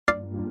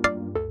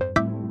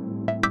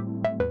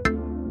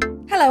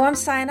Hello, I'm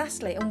Cyan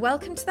Astley and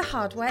welcome to the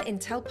Hardware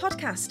Intel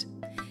podcast.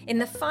 In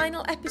the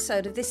final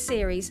episode of this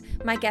series,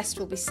 my guest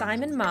will be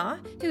Simon Marr,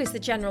 who is the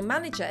General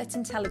Manager at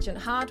Intelligent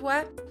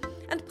Hardware,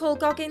 and Paul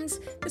Goggins,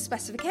 the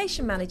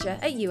Specification Manager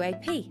at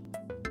UAP.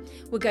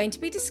 We're going to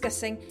be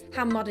discussing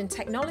how modern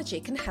technology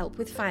can help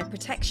with fire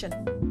protection.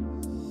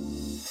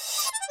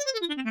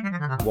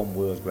 One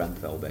word,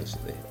 Grenfell,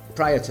 basically.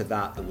 Prior to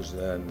that, there was,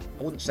 I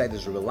wouldn't say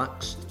there's a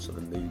relaxed sort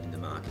of mood in the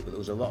market, but there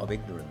was a lot of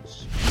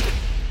ignorance.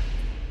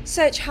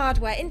 Search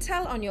Hardware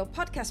Intel on your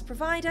podcast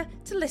provider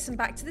to listen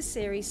back to the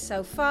series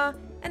so far,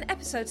 and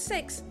episode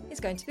 6 is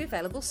going to be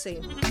available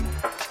soon.